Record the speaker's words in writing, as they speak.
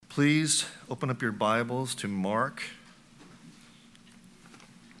Please open up your Bibles to Mark.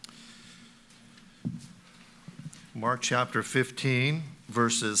 Mark chapter 15,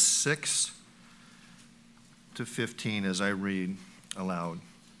 verses 6 to 15 as I read aloud.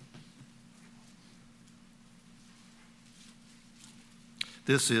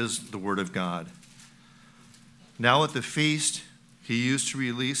 This is the word of God. Now at the feast, he used to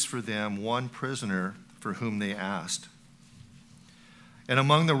release for them one prisoner for whom they asked. And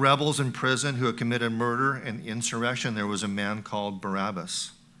among the rebels in prison who had committed murder and insurrection, there was a man called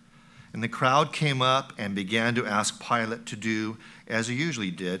Barabbas. And the crowd came up and began to ask Pilate to do as he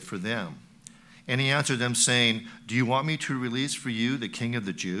usually did for them. And he answered them, saying, "Do you want me to release for you the king of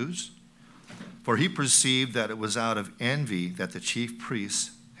the Jews?" For he perceived that it was out of envy that the chief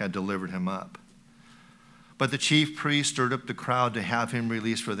priests had delivered him up. But the chief priests stirred up the crowd to have him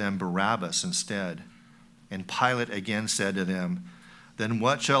release for them Barabbas instead. And Pilate again said to them, "Then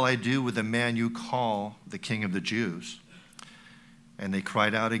what shall I do with the man you call the king of the Jews?" And they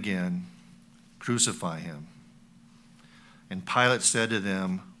cried out again, "Crucify him." And Pilate said to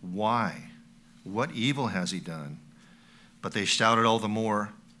them, "Why? What evil has he done?" But they shouted all the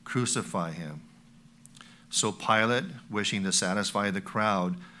more, "Crucify him." So Pilate, wishing to satisfy the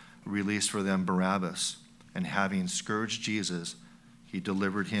crowd, released for them Barabbas, and having scourged Jesus, he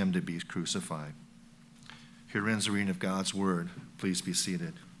delivered him to be crucified. Here ends the reading of God's word. Please be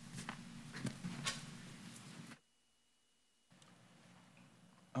seated.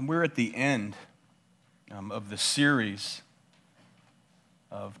 We're at the end of the series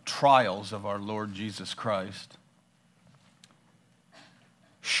of trials of our Lord Jesus Christ.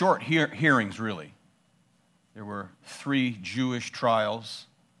 Short hearings, really. There were 3 Jewish trials,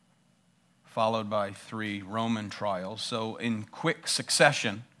 followed by 3 Roman trials. So in quick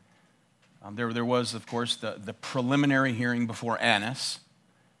succession, there was, of course, the preliminary hearing before Annas.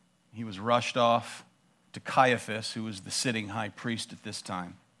 He was rushed off to Caiaphas, who was the sitting high priest at this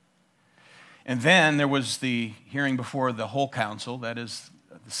time. And then there was the hearing before the whole council, that is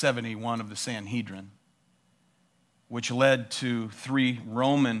the 71 of the Sanhedrin, which led to 3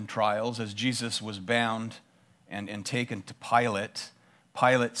 Roman trials as Jesus was bound and taken to Pilate.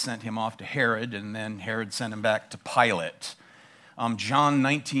 Pilate sent him off to Herod, and then Herod sent him back to Pilate. John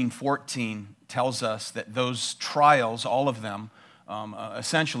 19:14 tells us that those trials, all of them,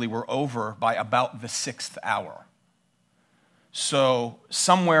 essentially were over by about the 6th hour. So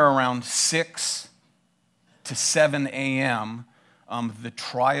somewhere around 6 to 7 a.m., the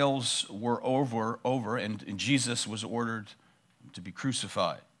trials were over, and Jesus was ordered to be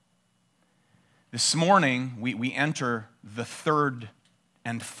crucified. This morning, we enter the 3rd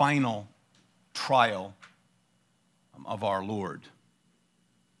and final trial of our Lord.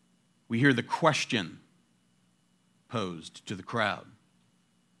 We hear the question posed to the crowd: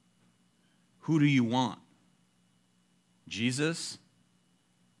 who do you want, Jesus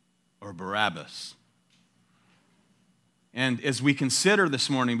or Barabbas? And as we consider this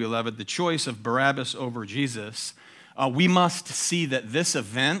morning, beloved, the choice of Barabbas over Jesus, we must see that this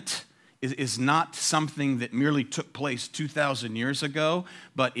event is not something that merely took place 2,000 years ago,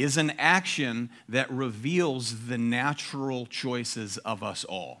 but is an action that reveals the natural choices of us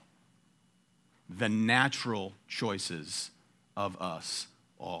all. The natural choices of us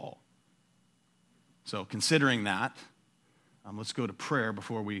all. So considering that, let's go to prayer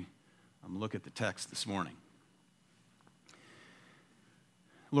before we look at the text this morning.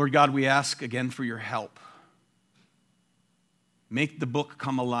 Lord God, we ask again for your help. Make the book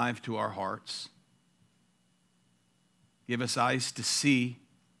come alive to our hearts. Give us eyes to see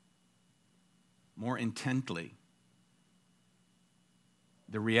more intently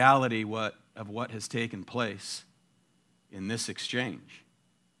the reality of what has taken place in this exchange,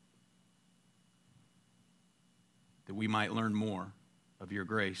 that we might learn more of your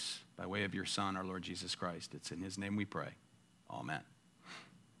grace by way of your Son, our Lord Jesus Christ. It's in his name we pray. Amen.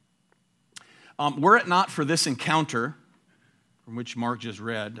 Were it not for this encounter, from which Mark just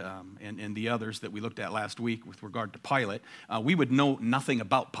read, and the others that we looked at last week with regard to Pilate, we would know nothing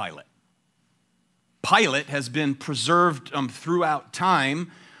about Pilate. Pilate has been preserved throughout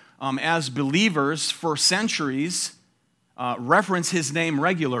time as believers for centuries reference his name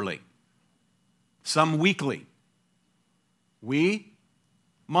regularly, some weekly, we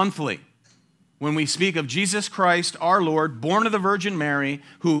monthly, when we speak of Jesus Christ, our Lord, born of the Virgin Mary,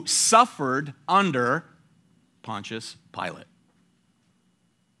 who suffered under Pontius Pilate.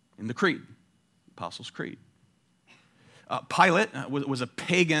 In the Creed, Apostles' Creed. Pilate was a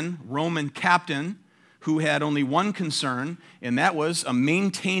pagan Roman captain who had only one concern, and that was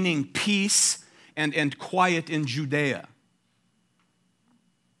maintaining peace and quiet in Judea.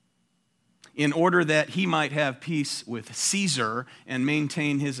 in order that he might have peace with Caesar and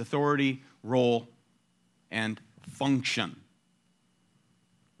maintain his authority, role, and function.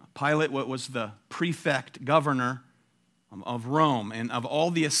 Pilate was the prefect governor of Rome, and of all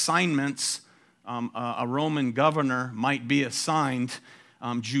the assignments a Roman governor might be assigned,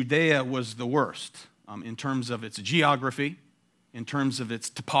 Judea was the worst in terms of its geography, in terms of its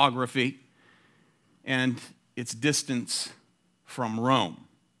topography, and its distance from Rome.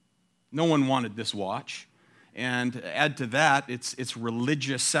 No one wanted this watch. And add to that, its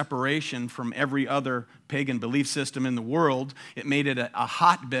religious separation from every other pagan belief system in the world. It made it a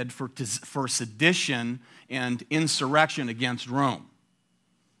hotbed for sedition and insurrection against Rome.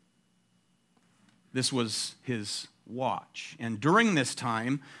 This was his watch. And during this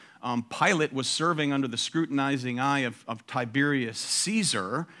time, Pilate was serving under the scrutinizing eye of Tiberius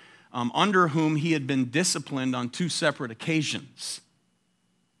Caesar, under whom he had been disciplined on 2 separate occasions.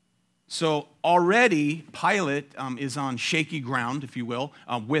 So already Pilate is on shaky ground, if you will,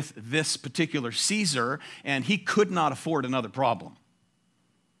 with this particular Caesar, and he could not afford another problem.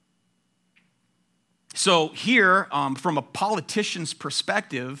 So here, from a politician's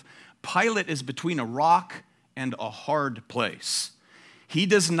perspective, Pilate is between a rock and a hard place. He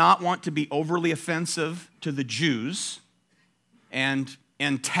does not want to be overly offensive to the Jews and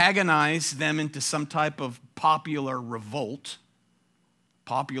antagonize them into some type of popular revolt,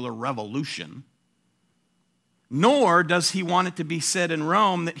 popular revolution, nor does he want it to be said in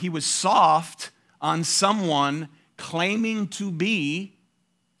Rome that he was soft on someone claiming to be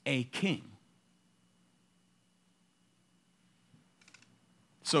a king.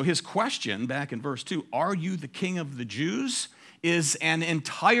 So his question, back in verse 2, "Are you the king of the Jews?" is an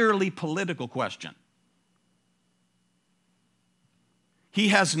entirely political question. He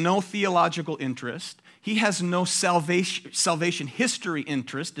has no theological interest. He has no salvation history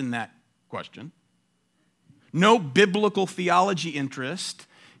interest in that question. No biblical theology interest.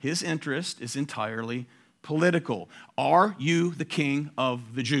 His interest is entirely political. Are you the king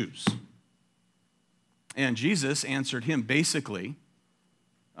of the Jews? And Jesus answered him basically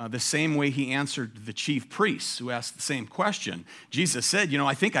the same way he answered the chief priests who asked the same question. Jesus said,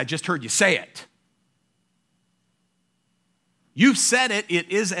 I think I just heard you say it. You've said it. It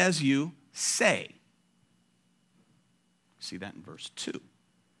is as you say. See that in verse 2.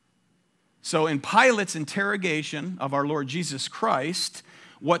 So in Pilate's interrogation of our Lord Jesus Christ,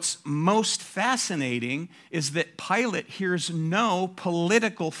 what's most fascinating is that Pilate hears no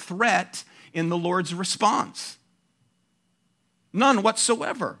political threat in the Lord's response. None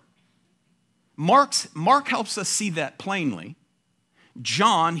whatsoever. Mark helps us see that plainly.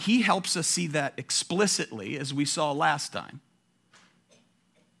 John, he helps us see that explicitly, as we saw last time.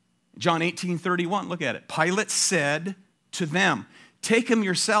 John 18:31, look at it. Pilate said to them, "Take him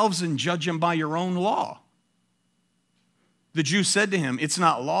yourselves and judge him by your own law." The Jews said to him, "It's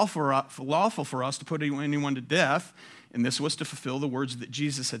not lawful for us to put anyone to death." And this was to fulfill the words that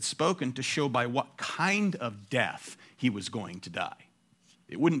Jesus had spoken to show by what kind of death he was going to die.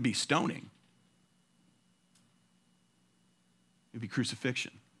 It wouldn't be stoning. It would be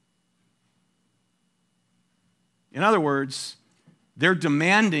crucifixion. In other words, they're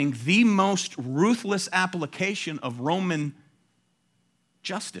demanding the most ruthless application of Roman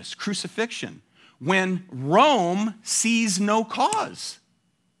justice, crucifixion, when Rome sees no cause.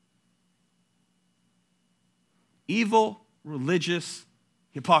 Evil religious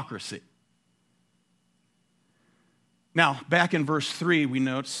hypocrisy. Now, back in verse 3, we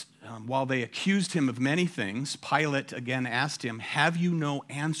notice, while they accused him of many things, Pilate again asked him, "Have you no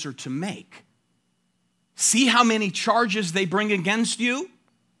answer to make? See how many charges they bring against you?"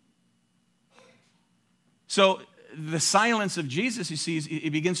 So the silence of Jesus, you see,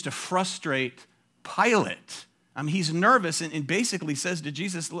 it begins to frustrate Pilate. He's nervous and basically says to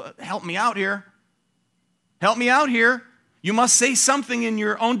Jesus, "Help me out here. Help me out here. You must say something in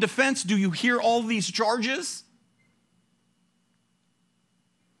your own defense. Do you hear all these charges?"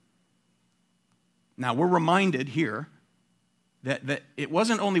 Now, we're reminded here that it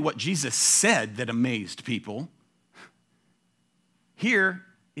wasn't only what Jesus said that amazed people. Here,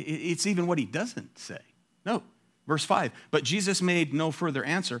 it's even what he doesn't say. No, verse 5, "But Jesus made no further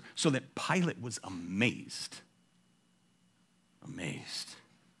answer, so that Pilate was amazed." Amazed.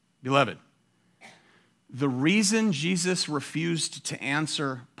 Beloved, the reason Jesus refused to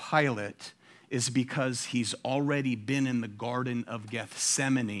answer Pilate is because he's already been in the Garden of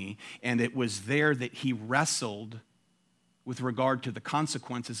Gethsemane, and it was there that he wrestled with regard to the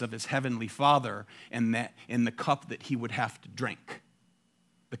consequences of his heavenly Father and the cup that he would have to drink.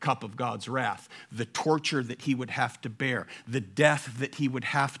 the cup of God's wrath, the torture that he would have to bear, the death that he would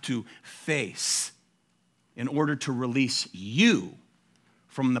have to face in order to release you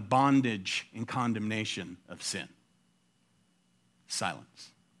from the bondage and condemnation of sin.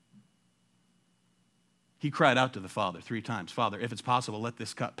 Silence. He cried out to the Father 3 times, Father, if it's possible, let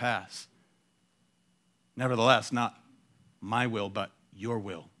this cup pass. Nevertheless, not my will, but your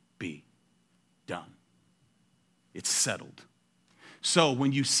will be done. It's settled. So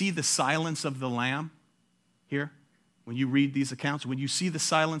when you see the silence of the Lamb here, when you read these accounts, when you see the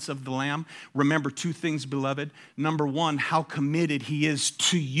silence of the Lamb, remember 2 things, beloved. Number 1, how committed he is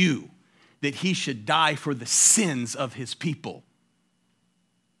to you, that he should die for the sins of his people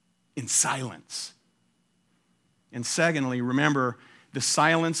in silence. And secondly, remember the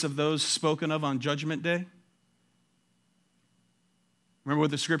silence of those spoken of on Judgment Day. Remember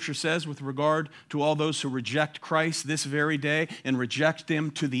what the scripture says with regard to all those who reject Christ this very day and reject him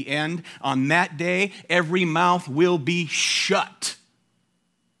to the end. On that day, every mouth will be shut.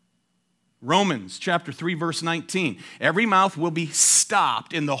 Romans chapter 3, verse 19. Every mouth will be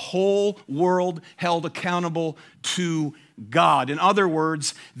stopped and the whole world held accountable to God. In other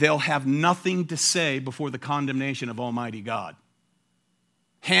words, they'll have nothing to say before the condemnation of Almighty God.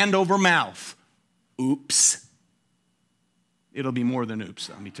 Hand over mouth. Oops. It'll be more than oops,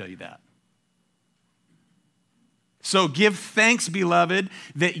 let me tell you that. So give thanks, beloved,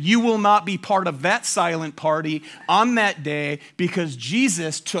 that you will not be part of that silent party on that day because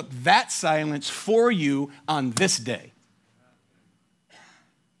Jesus took that silence for you on this day.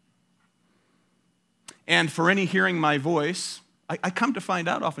 And for any hearing my voice, I come to find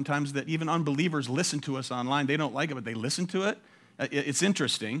out oftentimes that even unbelievers listen to us online. They don't like it, but they listen to it. It's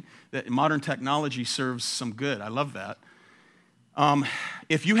interesting that modern technology serves some good. I love that.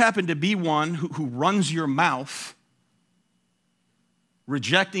 If you happen to be one who runs your mouth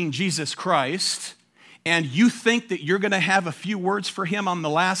rejecting Jesus Christ, and you think that you're going to have a few words for him on the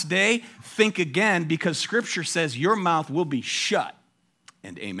last day, think again, because Scripture says your mouth will be shut.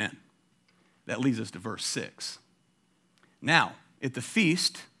 And amen. That leads us to verse 6. Now, at the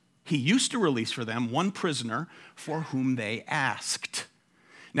feast, he used to release for them one prisoner for whom they asked.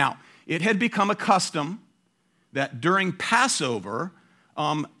 Now, it had become a custom that during Passover,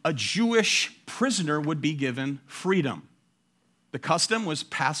 a Jewish prisoner would be given freedom. The custom was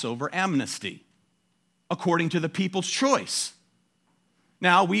Passover amnesty, according to the people's choice.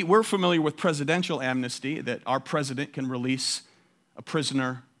 Now, we're familiar with presidential amnesty, that our president can release a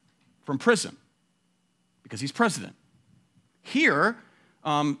prisoner from prison because he's president. Here,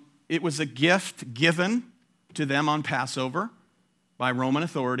 it was a gift given to them on Passover by Roman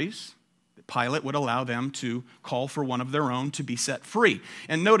authorities. Pilate would allow them to call for one of their own to be set free.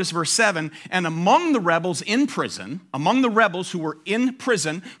 And notice verse 7, and among the rebels in prison, among the rebels who were in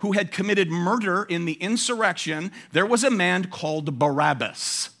prison, who had committed murder in the insurrection, there was a man called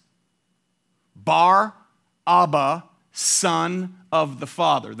Barabbas. Bar Abba, son of the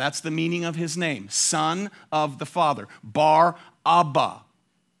Father. That's the meaning of his name, son of the Father. Bar Abba.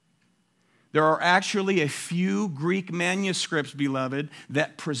 There are actually a few Greek manuscripts, beloved,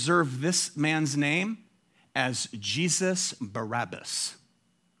 that preserve this man's name as Jesus Barabbas.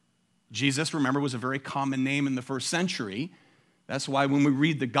 Jesus, remember, was a very common name in the first century. That's why when we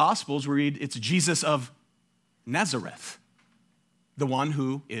read the Gospels, we read it's Jesus of Nazareth, the one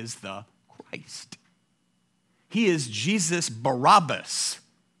who is the Christ. He is Jesus Barabbas.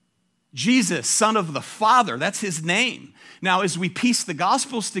 Jesus, son of the Father, that's his name. Now, as we piece the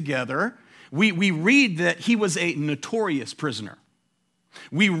Gospels together, we read that he was a notorious prisoner.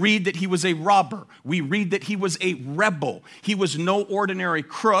 We read that he was a robber. We read that he was a rebel. He was no ordinary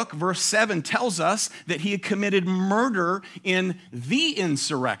crook. Verse 7 tells us that he had committed murder in the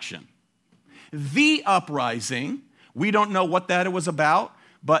insurrection. The uprising, we don't know what that was about,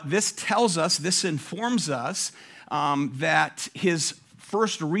 but this tells us, this informs us that his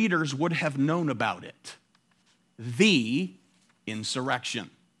first readers would have known about it. The insurrection.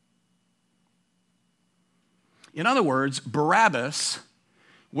 In other words, Barabbas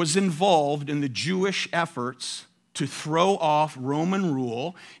was involved in the Jewish efforts to throw off Roman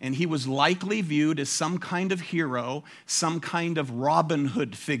rule, and he was likely viewed as some kind of hero, some kind of Robin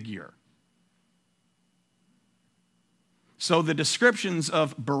Hood figure. So the descriptions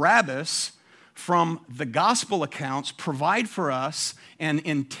of Barabbas from the gospel accounts provide for us an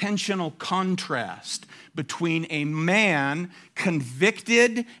intentional contrast between a man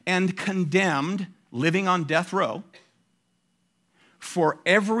convicted and condemned, living on death row, for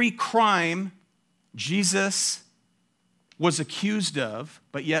every crime Jesus was accused of,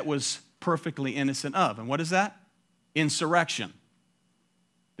 but yet was perfectly innocent of. And what is that? Insurrection.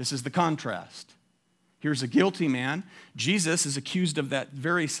 This is the contrast. Here's a guilty man. Jesus is accused of that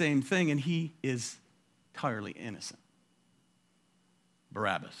very same thing, and he is entirely innocent.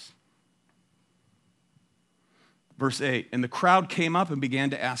 Barabbas. Verse 8, and the crowd came up and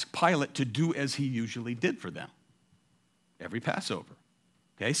began to ask Pilate to do as he usually did for them every Passover.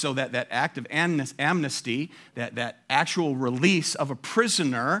 Okay, so that act of amnesty, that actual release of a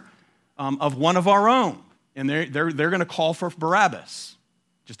prisoner, of one of our own. And they're going to call for Barabbas.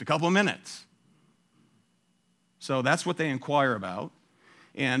 Just a couple of minutes. So that's what they inquire about.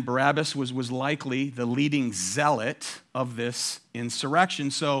 And Barabbas was likely the leading zealot of this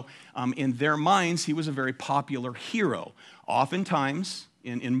insurrection. So in their minds, he was a very popular hero. Oftentimes,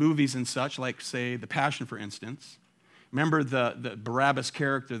 in movies and such, like, say, The Passion, for instance, remember the Barabbas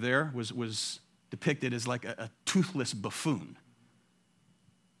character there was depicted as like a toothless buffoon.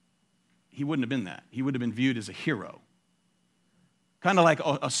 He wouldn't have been that. He would have been viewed as a hero. Kind of like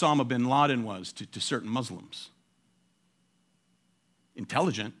Osama bin Laden was to certain Muslims.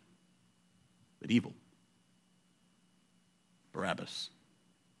 Intelligent, but evil. Barabbas.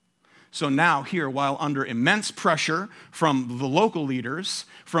 So now here, while under immense pressure from the local leaders,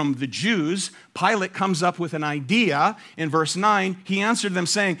 from the Jews, Pilate comes up with an idea. In verse 9, he answered them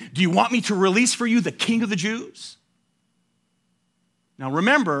saying, do you want me to release for you the king of the Jews? Now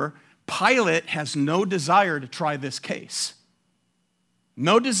remember, Pilate has no desire to try this case.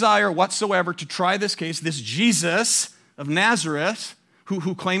 No desire whatsoever to try this case, this Jesus of Nazareth,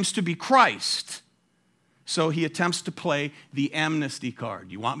 who claims to be Christ. So he attempts to play the amnesty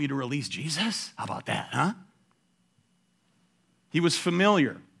card. You want me to release Jesus? How about that, huh? He was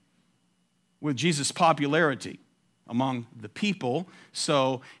familiar with Jesus' popularity among the people,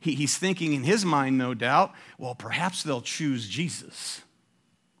 so he's thinking in his mind, no doubt, well, perhaps they'll choose Jesus.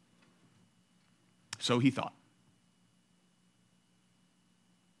 So he thought.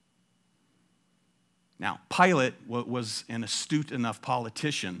 Now, Pilate was an astute enough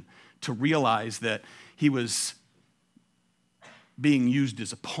politician to realize that he was being used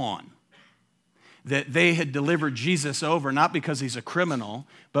as a pawn. That they had delivered Jesus over not because he's a criminal,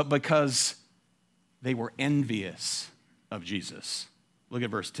 but because they were envious of Jesus. Look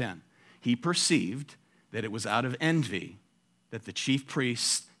at verse 10. He perceived that it was out of envy that the chief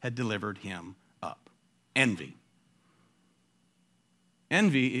priests had delivered him up. Envy.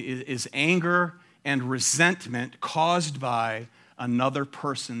 Envy is anger and resentment caused by another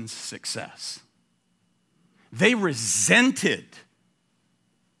person's success. They resented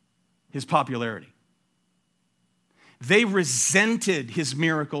his popularity. They resented his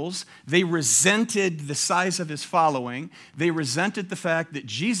miracles. They resented the size of his following. They resented the fact that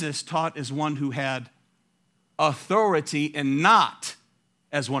Jesus taught as one who had authority and not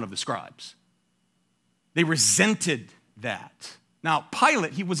as one of the scribes. They resented that. Now,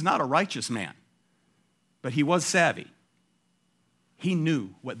 Pilate, he was not a righteous man, but he was savvy. He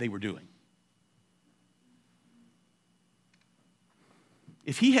knew what they were doing.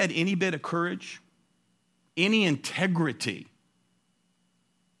 If he had any bit of courage, any integrity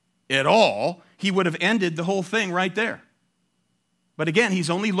at all, he would have ended the whole thing right there. But again, he's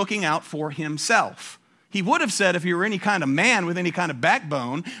only looking out for himself. He would have said, if you were any kind of man with any kind of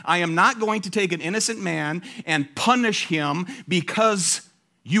backbone, I am not going to take an innocent man and punish him because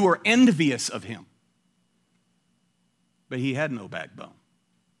you are envious of him. But he had no backbone.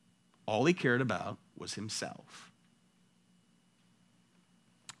 All he cared about was himself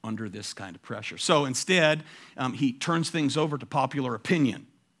under this kind of pressure. So instead, he turns things over to popular opinion.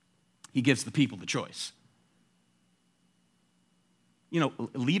 He gives the people the choice. You know,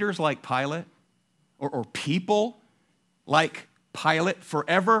 leaders like Pilate or people like Pilate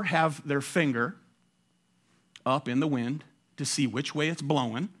forever have their finger up in the wind to see which way it's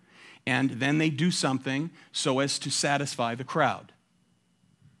blowing, and then they do something so as to satisfy the crowd.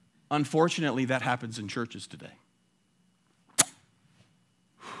 Unfortunately, that happens in churches today.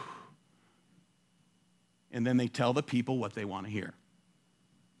 And then they tell the people what they want to hear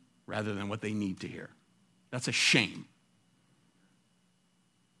rather than what they need to hear. That's a shame.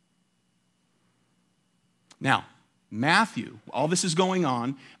 Now, Matthew, all this is going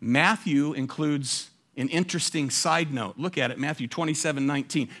on. Matthew includes an interesting side note. Look at it, Matthew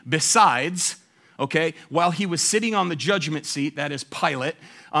 27:19. Besides, okay, while he was sitting on the judgment seat, that is Pilate,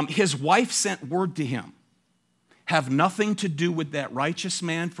 his wife sent word to him, have nothing to do with that righteous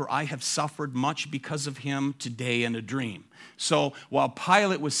man, for I have suffered much because of him today in a dream. So while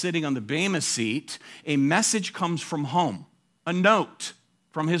Pilate was sitting on the Bema seat, a message comes from home, a note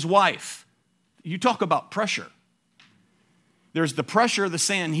from his wife. You talk about pressure. There's the pressure of the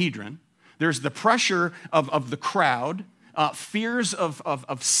Sanhedrin. There's the pressure of the crowd. fears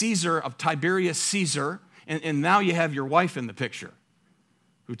of Caesar, of Tiberius Caesar, and now you have your wife in the picture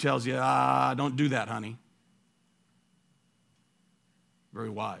who tells you, don't do that, honey. Very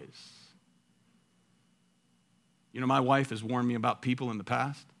wise. You know, my wife has warned me about people in the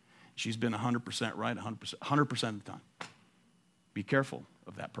past. She's been 100% right, 100% of the time. Be careful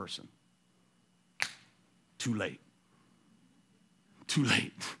of that person. Too late. Too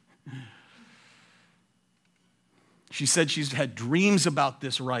late. She said she's had dreams about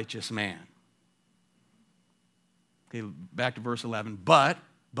this righteous man. Okay, back to verse 11. But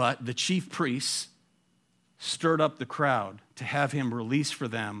the chief priests stirred up the crowd to have him release for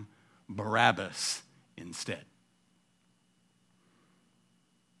them Barabbas instead.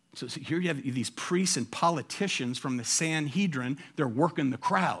 So here you have these priests and politicians from the Sanhedrin. They're working the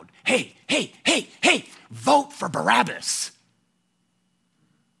crowd. Hey, vote for Barabbas.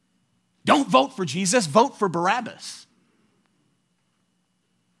 Don't vote for Jesus, vote for Barabbas.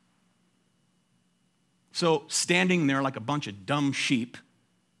 So standing there like a bunch of dumb sheep,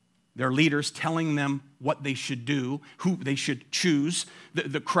 their leaders telling them what they should do, who they should choose.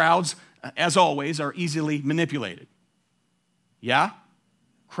 The crowds, as always, are easily manipulated. Yeah?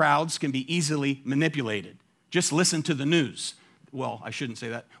 Crowds can be easily manipulated. Just listen to the news. Well, I shouldn't say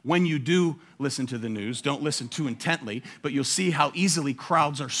that. When you do listen to the news, don't listen too intently, but you'll see how easily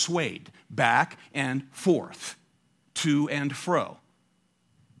crowds are swayed back and forth, to and fro.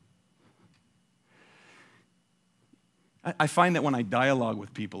 I find that when I dialogue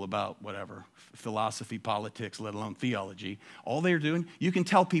with people about whatever, philosophy, politics, let alone theology, all they're doing, you can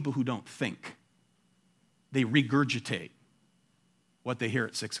tell people who don't think. They regurgitate what they hear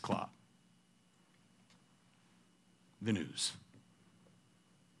at 6 o'clock. The news.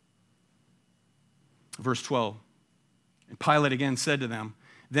 Verse 12, and Pilate again said to them,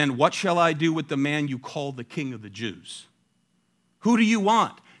 then what shall I do with the man you call the King of the Jews? Who do you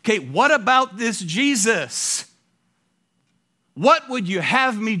want? Okay, what about this Jesus? What would you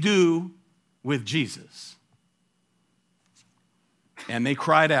have me do with Jesus? And they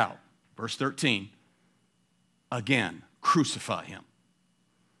cried out, verse 13, again, crucify him.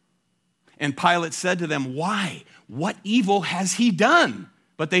 And Pilate said to them, why? What evil has he done?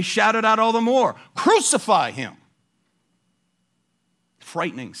 But they shouted out all the more, crucify him.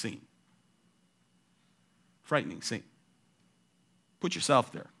 Frightening scene. Frightening scene. Put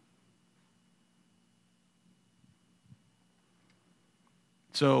yourself there.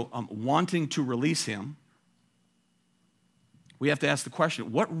 So, wanting to release him, we have to ask the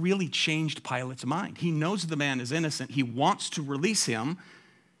question, what really changed Pilate's mind? He knows the man is innocent. He wants to release him.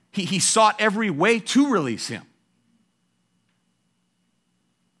 He sought every way to release him.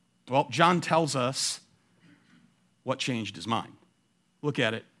 Well, John tells us what changed his mind. Look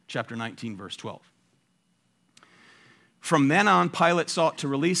at it, chapter 19, verse 12. From then on, Pilate sought to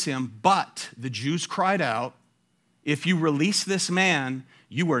release him, but the Jews cried out, if you release this man,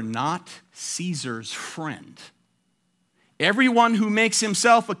 you are not Caesar's friend. Everyone who makes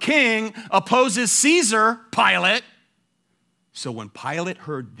himself a king opposes Caesar, Pilate. So when Pilate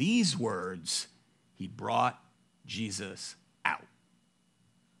heard these words, he brought Jesus out.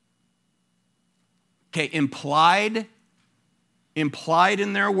 Okay, implied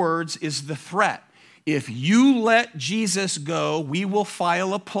in their words is the threat. If you let Jesus go, we will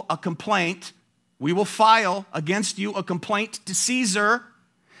file a complaint. We will file against you a complaint to Caesar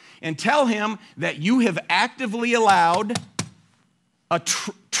and tell him that you have actively allowed a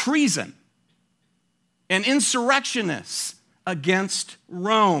treason, an insurrectionist against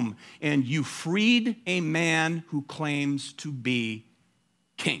Rome, and you freed a man who claims to be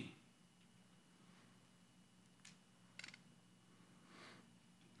king.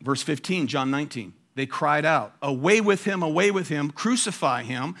 Verse 15, John 19, they cried out, away with him, crucify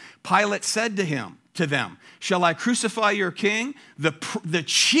him. Pilate said to them, shall I crucify your king? The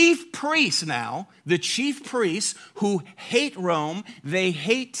chief priests now, the chief priests who hate Rome, they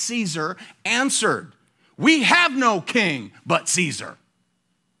hate Caesar, answered, we have no king but Caesar.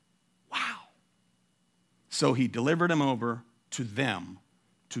 Wow. So he delivered him over to them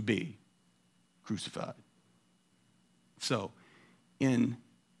to be crucified. So, in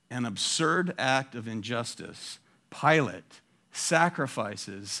an absurd act of injustice, Pilate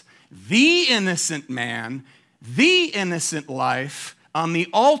sacrifices the innocent man, the innocent life on the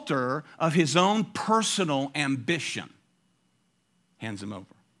altar of his own personal ambition. Hands him over.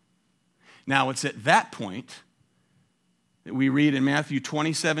 Now, it's at that point that we read in Matthew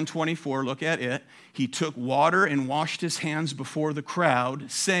 27:24, look at it. He took water and washed his hands before the crowd,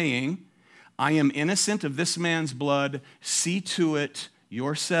 saying, I am innocent of this man's blood. See to it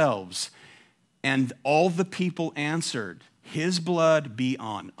yourselves. And all the people answered, his blood be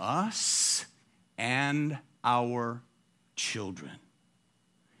on us and our children.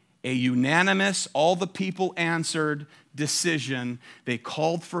 A unanimous, all the people answered decision. They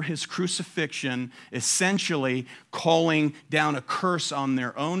called for his crucifixion, essentially calling down a curse on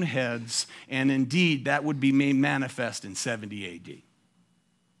their own heads. And indeed, that would be made manifest in 70 AD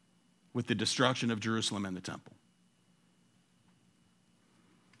with the destruction of Jerusalem and the temple.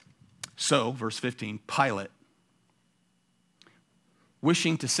 So, verse 15, Pilate,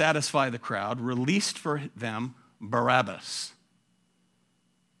 wishing to satisfy the crowd, released for them Barabbas.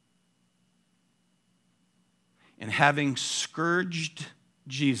 And having scourged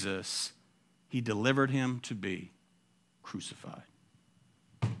Jesus, he delivered him to be crucified.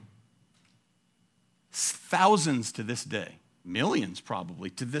 Thousands to this day, millions probably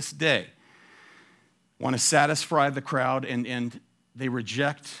to this day, want to satisfy the crowd, and they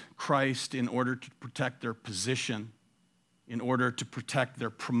reject Christ in order to protect their position, in order to protect their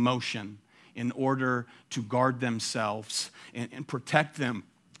promotion, in order to guard themselves and protect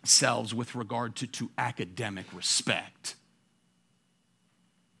themselves with regard to academic respect.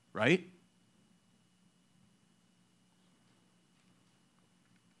 Right?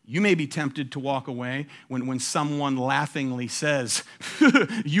 You may be tempted to walk away when someone laughingly says,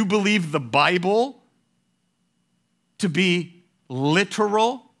 you believe the Bible to be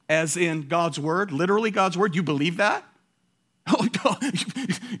literal, as in God's word, literally God's word? You believe that? Oh, no.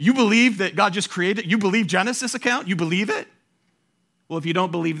 You believe that God just created? You believe Genesis account? You believe it? Well, if you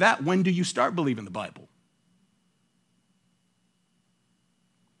don't believe that, when do you start believing the Bible?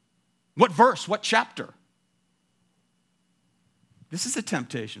 What verse? What chapter? This is a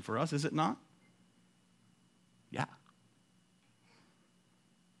temptation for us, is it not? Yeah.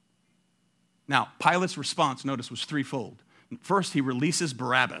 Now, Pilate's response, notice, was threefold. First, he releases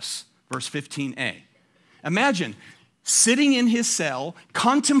Barabbas, verse 15a. Imagine sitting in his cell,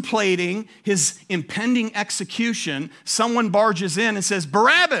 contemplating his impending execution. Someone barges in and says,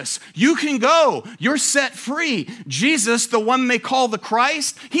 Barabbas, you can go. You're set free. Jesus, the one they call the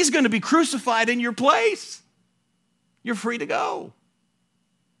Christ, he's going to be crucified in your place. You're free to go.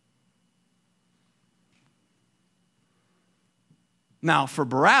 Now, for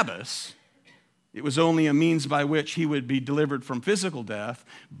Barabbas, it was only a means by which he would be delivered from physical death.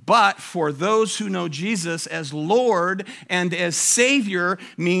 But for those who know Jesus as Lord and as Savior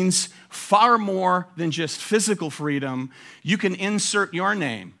means far more than just physical freedom. You can insert your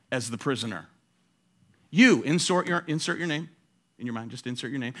name as the prisoner. You, insert your name in your mind, just insert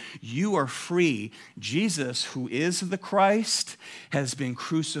your name. You are free. Jesus, who is the Christ, has been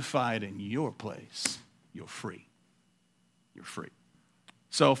crucified in your place. You're free. You're free.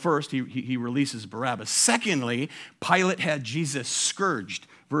 So first, he releases Barabbas. Secondly, Pilate had Jesus scourged,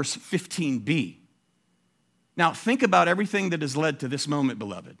 verse 15b. Now, think about everything that has led to this moment,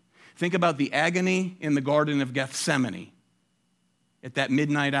 beloved. Think about the agony in the Garden of Gethsemane at that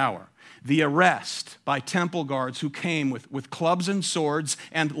midnight hour. The arrest by temple guards who came with clubs and swords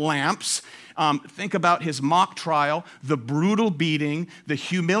and lamps. Think about his mock trial, the brutal beating, the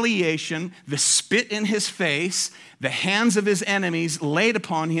humiliation, the spit in his face, the hands of his enemies laid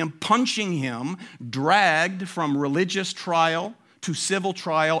upon him, punching him, dragged from religious trial to civil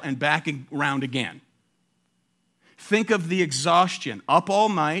trial and back around again. Think of the exhaustion, up all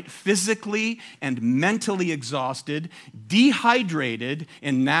night, physically and mentally exhausted, dehydrated,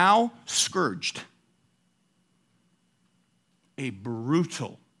 and now scourged. A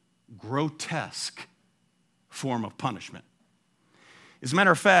brutal, grotesque form of punishment. As a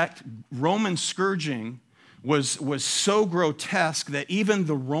matter of fact, Roman scourging was so grotesque that even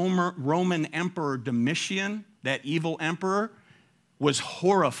the Roman Emperor Domitian, that evil emperor, was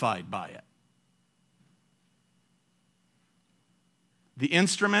horrified by it. The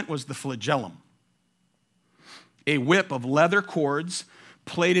instrument was the flagellum, a whip of leather cords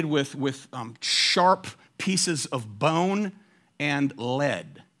plated with sharp pieces of bone and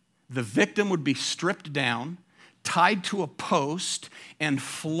lead. The victim would be stripped down, tied to a post, and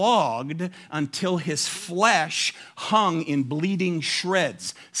flogged until his flesh hung in bleeding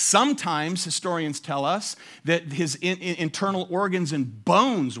shreds. Sometimes, historians tell us, that his internal organs and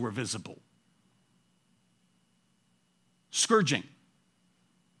bones were visible. Scourging.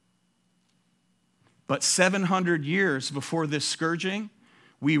 But 700 years before this scourging,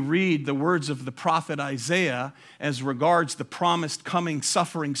 we read the words of the prophet Isaiah as regards the promised coming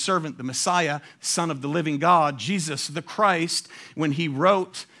suffering servant, the Messiah, Son of the living God, Jesus the Christ, when he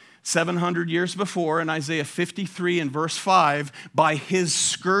wrote 700 years before in Isaiah 53 and verse 5, by his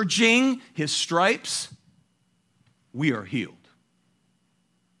scourging, his stripes, we are healed.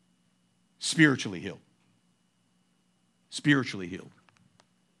 spiritually healed. Spiritually healed.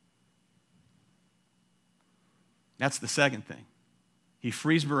 That's the second thing. He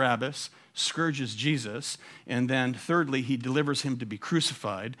frees Barabbas, scourges Jesus, and then thirdly, he delivers him to be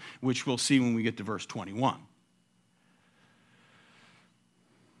crucified, which we'll see when we get to verse 21.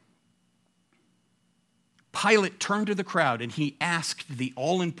 Pilate turned to the crowd and he asked the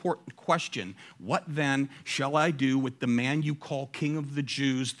all-important question, "What then shall I do with the man you call King of the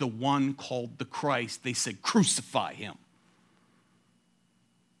Jews, the one called the Christ?" They said, "Crucify him."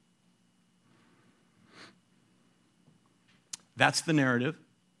 That's the narrative.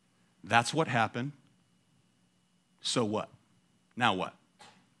 That's what happened. So what? Now what?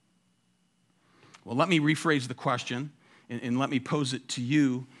 Well, let me rephrase the question and let me pose it to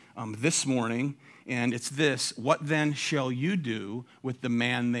you this morning. And it's this: what then shall you do with the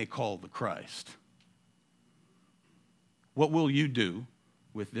man they call the Christ? What will you do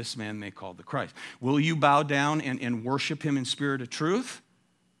with this man they call the Christ? Will you bow down and worship him in spirit of truth?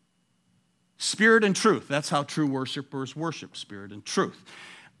 Spirit and truth. That's how true worshipers worship, spirit and truth.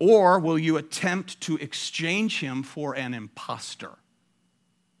 Or will you attempt to exchange him for an impostor?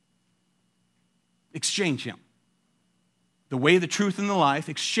 Exchange him. The way, the truth, and the life.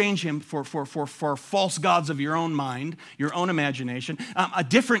 Exchange him for false gods of your own mind, your own imagination. A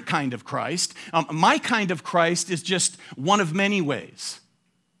different kind of Christ. My kind of Christ is just one of many ways.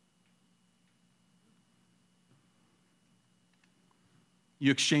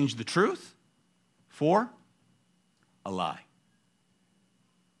 You exchange the truth for a lie.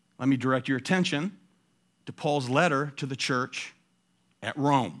 Let me direct your attention to Paul's letter to the church at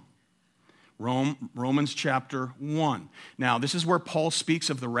Rome. Romans chapter 1. Now, this is where Paul speaks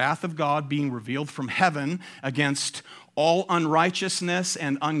of the wrath of God being revealed from heaven against all unrighteousness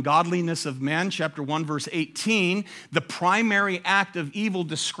and ungodliness of men. Chapter 1, verse 18. The primary act of evil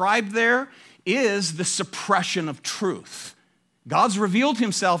described there is the suppression of truth. God's revealed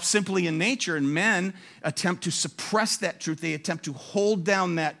himself simply in nature, and men attempt to suppress that truth. They attempt to hold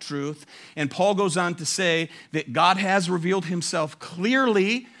down that truth. And Paul goes on to say that God has revealed himself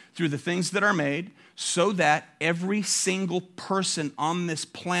clearly through the things that are made, so that every single person on this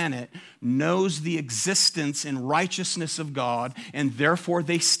planet knows the existence and righteousness of God, and therefore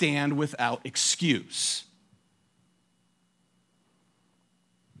they stand without excuse.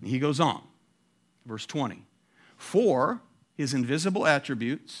 He goes on, verse 20. For his invisible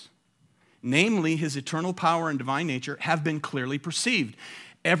attributes, namely his eternal power and divine nature, have been clearly perceived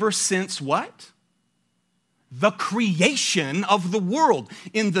ever since what? The creation of the world,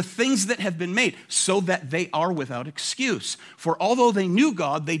 in the things that have been made, so that they are without excuse. For although they knew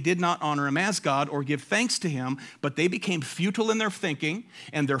God, they did not honor him as God or give thanks to him, but they became futile in their thinking,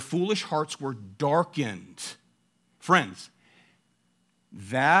 and their foolish hearts were darkened. Friends,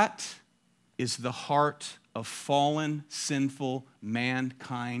 that is the heart of fallen, sinful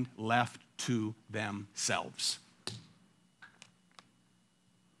mankind left to themselves.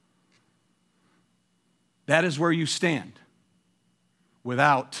 That is where you stand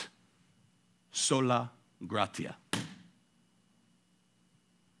without sola gratia.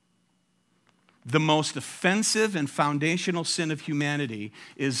 The most offensive and foundational sin of humanity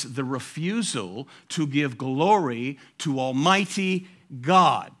is the refusal to give glory to Almighty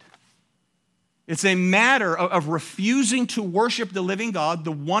God. It's a matter of refusing to worship the living God,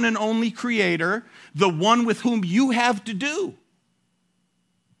 the one and only Creator, the one with whom you have to do.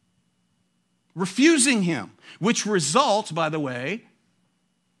 Refusing him, which results, by the way,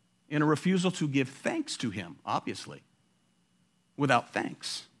 in a refusal to give thanks to him, obviously, without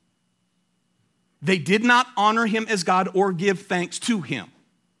thanks. They did not honor him as God or give thanks to him.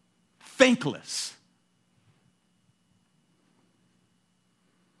 Thankless.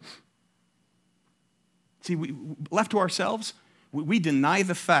 See, left to ourselves, we deny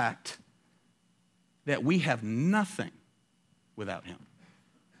the fact that we have nothing without him.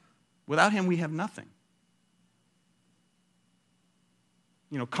 Without him, we have nothing.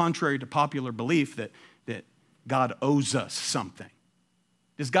 You know, contrary to popular belief that God owes us something.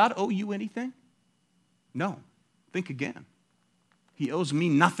 Does God owe you anything? No. Think again. He owes me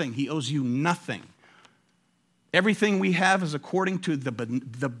nothing. He owes you nothing. Everything we have is according to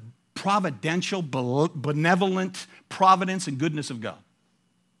the providential, benevolent providence and goodness of God.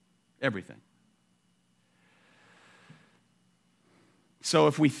 Everything. So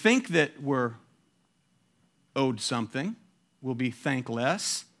if we think that we're owed something, we'll be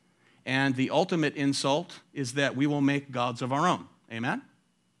thankless. And the ultimate insult is that we will make gods of our own. Amen?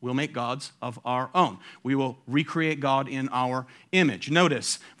 We'll make gods of our own. We will recreate God in our image.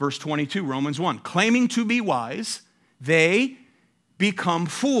 Notice verse 22, Romans 1. Claiming to be wise, they become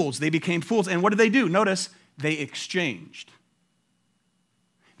fools. They became fools. And what did they do? Notice, they exchanged.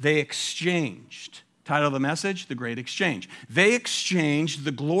 They exchanged. Title of the message, The Great Exchange. They exchanged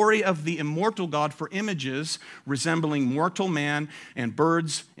the glory of the immortal God for images resembling mortal man and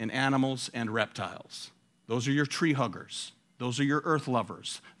birds and animals and reptiles. Those are your tree huggers. Those are your earth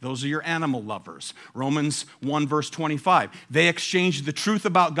lovers. Those are your animal lovers. Romans 1 verse 25. They exchanged the truth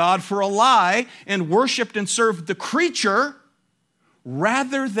about God for a lie and worshiped and served the creature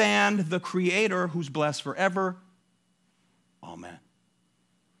rather than the Creator, who's blessed forever. Amen.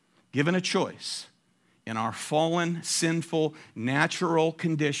 Given a choice, in our fallen, sinful, natural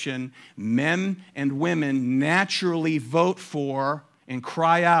condition, men and women naturally vote for and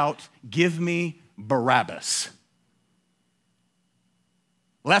cry out, "Give me Barabbas."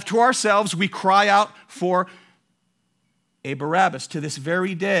 Left to ourselves, we cry out for a Barabbas to this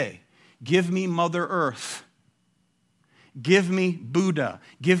very day. Give me Mother Earth. Give me Buddha.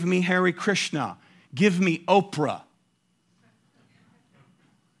 Give me Hare Krishna. Give me Oprah.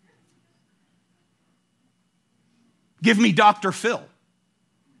 Give me Dr. Phil.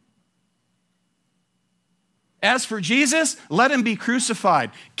 As for Jesus, let him be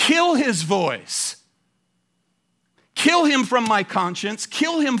crucified. Kill his voice. Kill him from my conscience.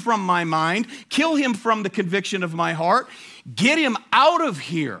 Kill him from my mind. Kill him from the conviction of my heart. Get him out of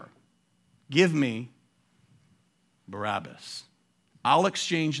here. Give me Barabbas. I'll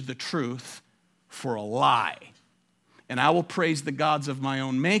exchange the truth for a lie. And I will praise the gods of my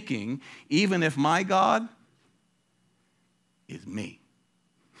own making, even if my God is me.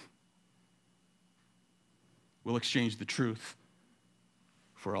 We'll exchange the truth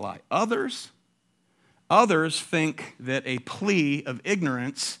for a lie. Others think that a plea of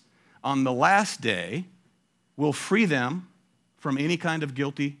ignorance on the last day will free them from any kind of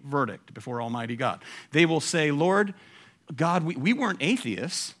guilty verdict before Almighty God. They will say, Lord, God, we weren't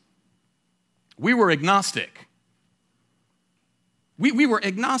atheists. We were agnostic. We were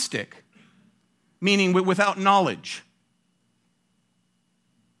agnostic, meaning without knowledge.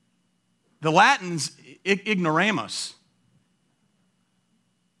 The Latins, ignoramus.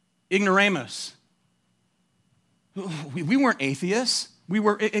 Ignoramus. We weren't atheists. We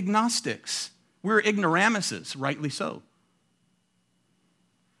were agnostics. We were ignoramuses, rightly so.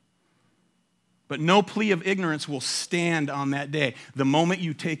 But no plea of ignorance will stand on that day, the moment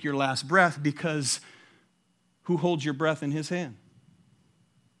you take your last breath, because who holds your breath in his hand?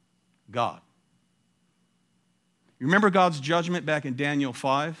 God. You remember God's judgment back in Daniel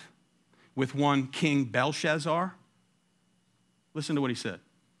 5 with one King Belshazzar? Listen to what he said.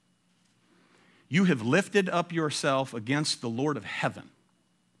 You have lifted up yourself against the Lord of heaven.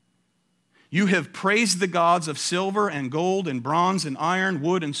 You have praised the gods of silver and gold and bronze and iron,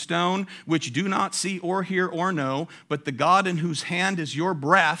 wood and stone, which do not see or hear or know, but the God in whose hand is your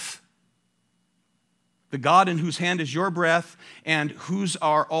breath, the God in whose hand is your breath and whose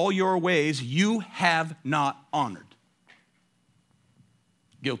are all your ways, you have not honored.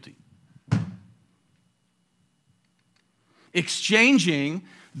 Guilty. Exchanging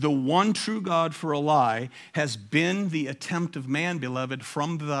the one true God for a lie has been the attempt of man, beloved,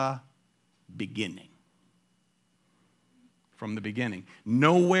 from the beginning. From the beginning.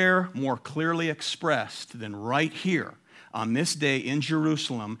 Nowhere more clearly expressed than right here on this day in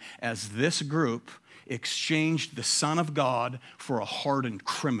Jerusalem as this group exchanged the Son of God for a hardened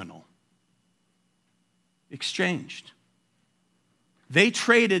criminal. Exchanged. They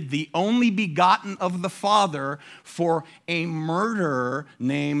traded the only begotten of the Father for a murderer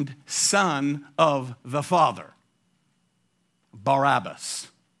named Son of the Father, Barabbas.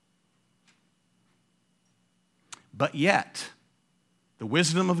 But yet, the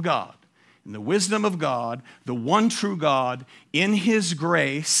wisdom of God, the one true God, in his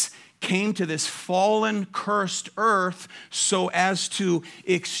grace, came to this fallen, cursed earth so as to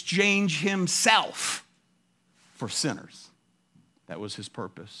exchange himself for sinners. That was his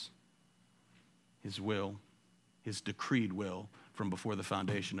purpose, his will, his decreed will from before the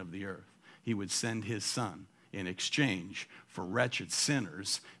foundation of the earth. He would send his Son in exchange for wretched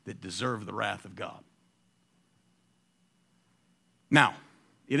sinners that deserve the wrath of God. Now,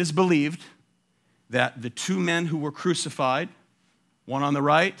 it is believed that the two men who were crucified, one on the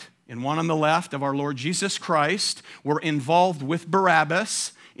right and one on the left of our Lord Jesus Christ, were involved with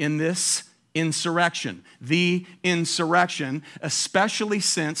Barabbas in this insurrection. The insurrection, especially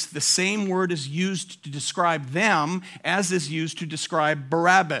since the same word is used to describe them as is used to describe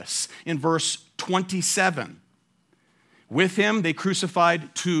Barabbas in verse 27. With him they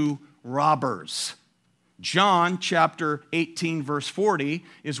crucified two robbers. John chapter 18 verse 40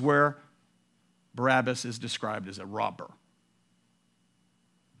 is where Barabbas is described as a robber.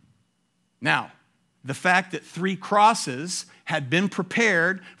 Now, the fact that 3 crosses had been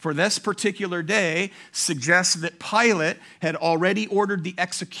prepared for this particular day suggests that Pilate had already ordered the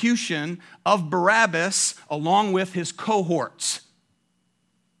execution of Barabbas along with his cohorts.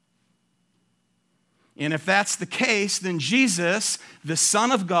 And if that's the case, then Jesus, the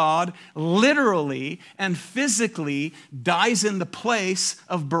Son of God, literally and physically dies in the place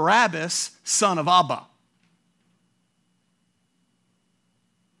of Barabbas, son of Abba.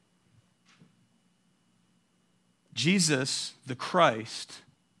 Jesus, the Christ,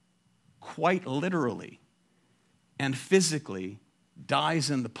 quite literally and physically dies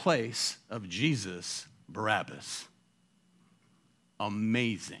in the place of Jesus, Barabbas.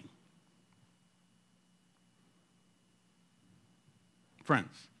 Amazing.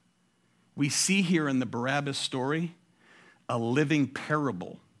 Friends, we see here in the Barabbas story a living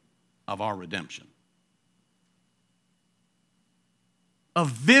parable of our redemption. A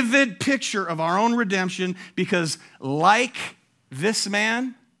vivid picture of our own redemption, because like this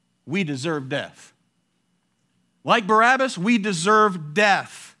man, we deserve death. Like Barabbas, we deserve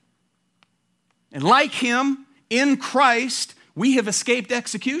death. And like him, in Christ, we have escaped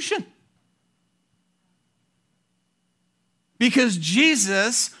execution. Because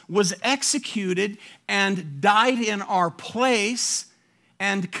Jesus was executed and died in our place,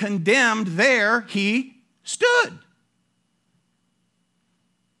 and condemned there he stood.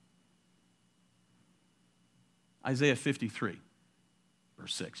 Isaiah 53,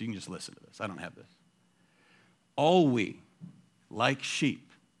 verse 6. You can just listen to this. I don't have this. All we, like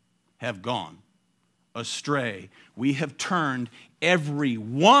sheep, have gone astray. We have turned every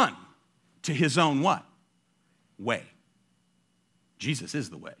one to his own what? Way. Jesus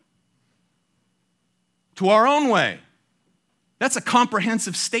is the way. To our own way. That's a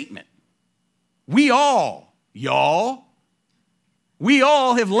comprehensive statement. We all, y'all, we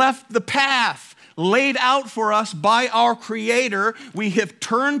all have left the path laid out for us by our Creator. We have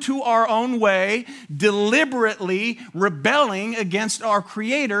turned to our own way, deliberately rebelling against our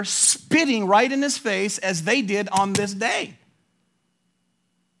Creator, spitting right in his face as they did on this day.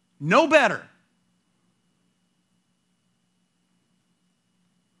 No better.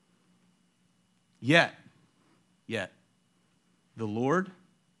 Yet, the Lord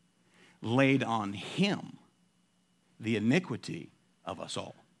laid on him the iniquity of us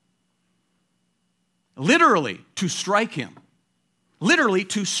all. Literally, to strike him. Literally,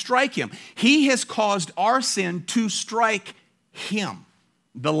 to strike him. He has caused our sin to strike him,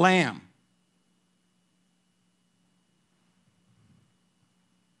 the Lamb.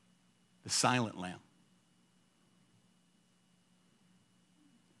 The silent Lamb.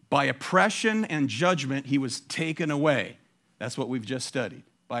 By oppression and judgment, he was taken away. That's what we've just studied.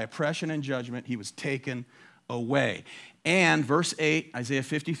 By oppression and judgment, he was taken away. And verse 8, Isaiah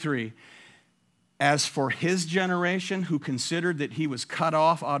 53, as for his generation who considered that he was cut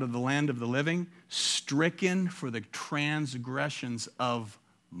off out of the land of the living, stricken for the transgressions of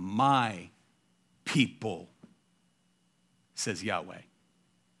my people, says Yahweh.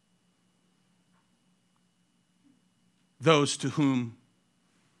 Those to whom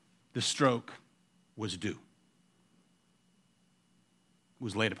the stroke was due,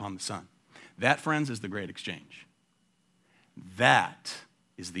 was laid upon the Son. That, friends, is the great exchange. That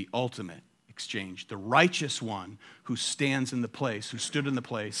is the ultimate exchange. The righteous one who stands in the place, who stood in the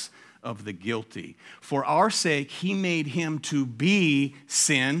place of the guilty. For our sake, he made him to be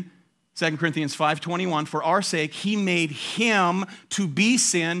sin. 2 Corinthians 5:21, for our sake, he made him to be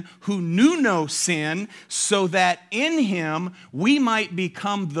sin who knew no sin, so that in him we might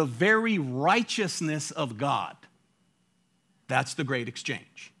become the very righteousness of God. That's the great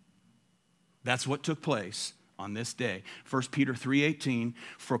exchange. That's what took place on this day. 1 Peter 3:18,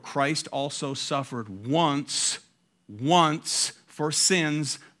 for Christ also suffered once for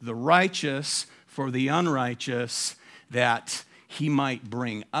sins, the righteous for the unrighteous, that he might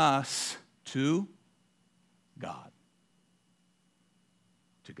bring us to God.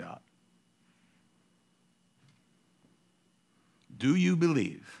 To God. Do you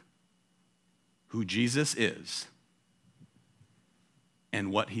believe who Jesus is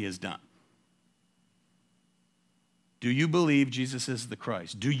and what he has done? Do you believe Jesus is the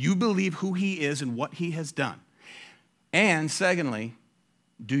Christ? Do you believe who he is and what he has done? And secondly,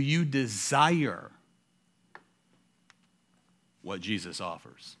 do you desire what Jesus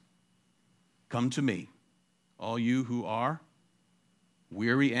offers? Come to me, all you who are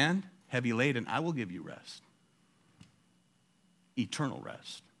weary and heavy laden, I will give you rest. Eternal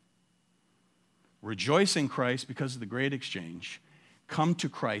rest. Rejoice in Christ because of the great exchange. Come to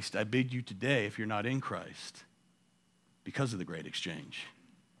Christ, I bid you today, if you're not in Christ, because of the great exchange.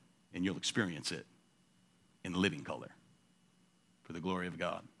 and you'll experience it in living color for the glory of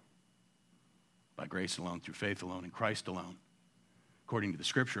God. By grace alone, through faith alone, in Christ alone, according to the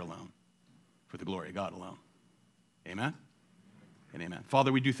Scripture alone, for the glory of God alone. Amen and amen.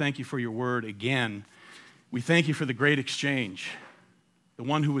 Father, we do thank you for your word again. We thank you for the great exchange, the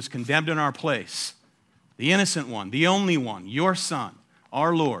one who was condemned in our place, the innocent one, the only one, your Son,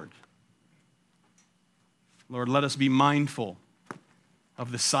 our Lord. Lord, let us be mindful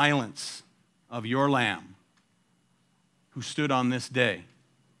of the silence of your Lamb who stood on this day,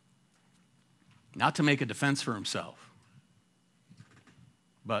 not to make a defense for himself,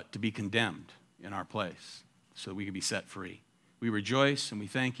 but to be condemned in our place so we could be set free. We rejoice and we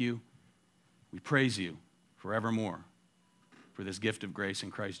thank you. We praise you forevermore. For this gift of grace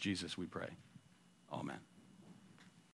in Christ Jesus, we pray. Amen.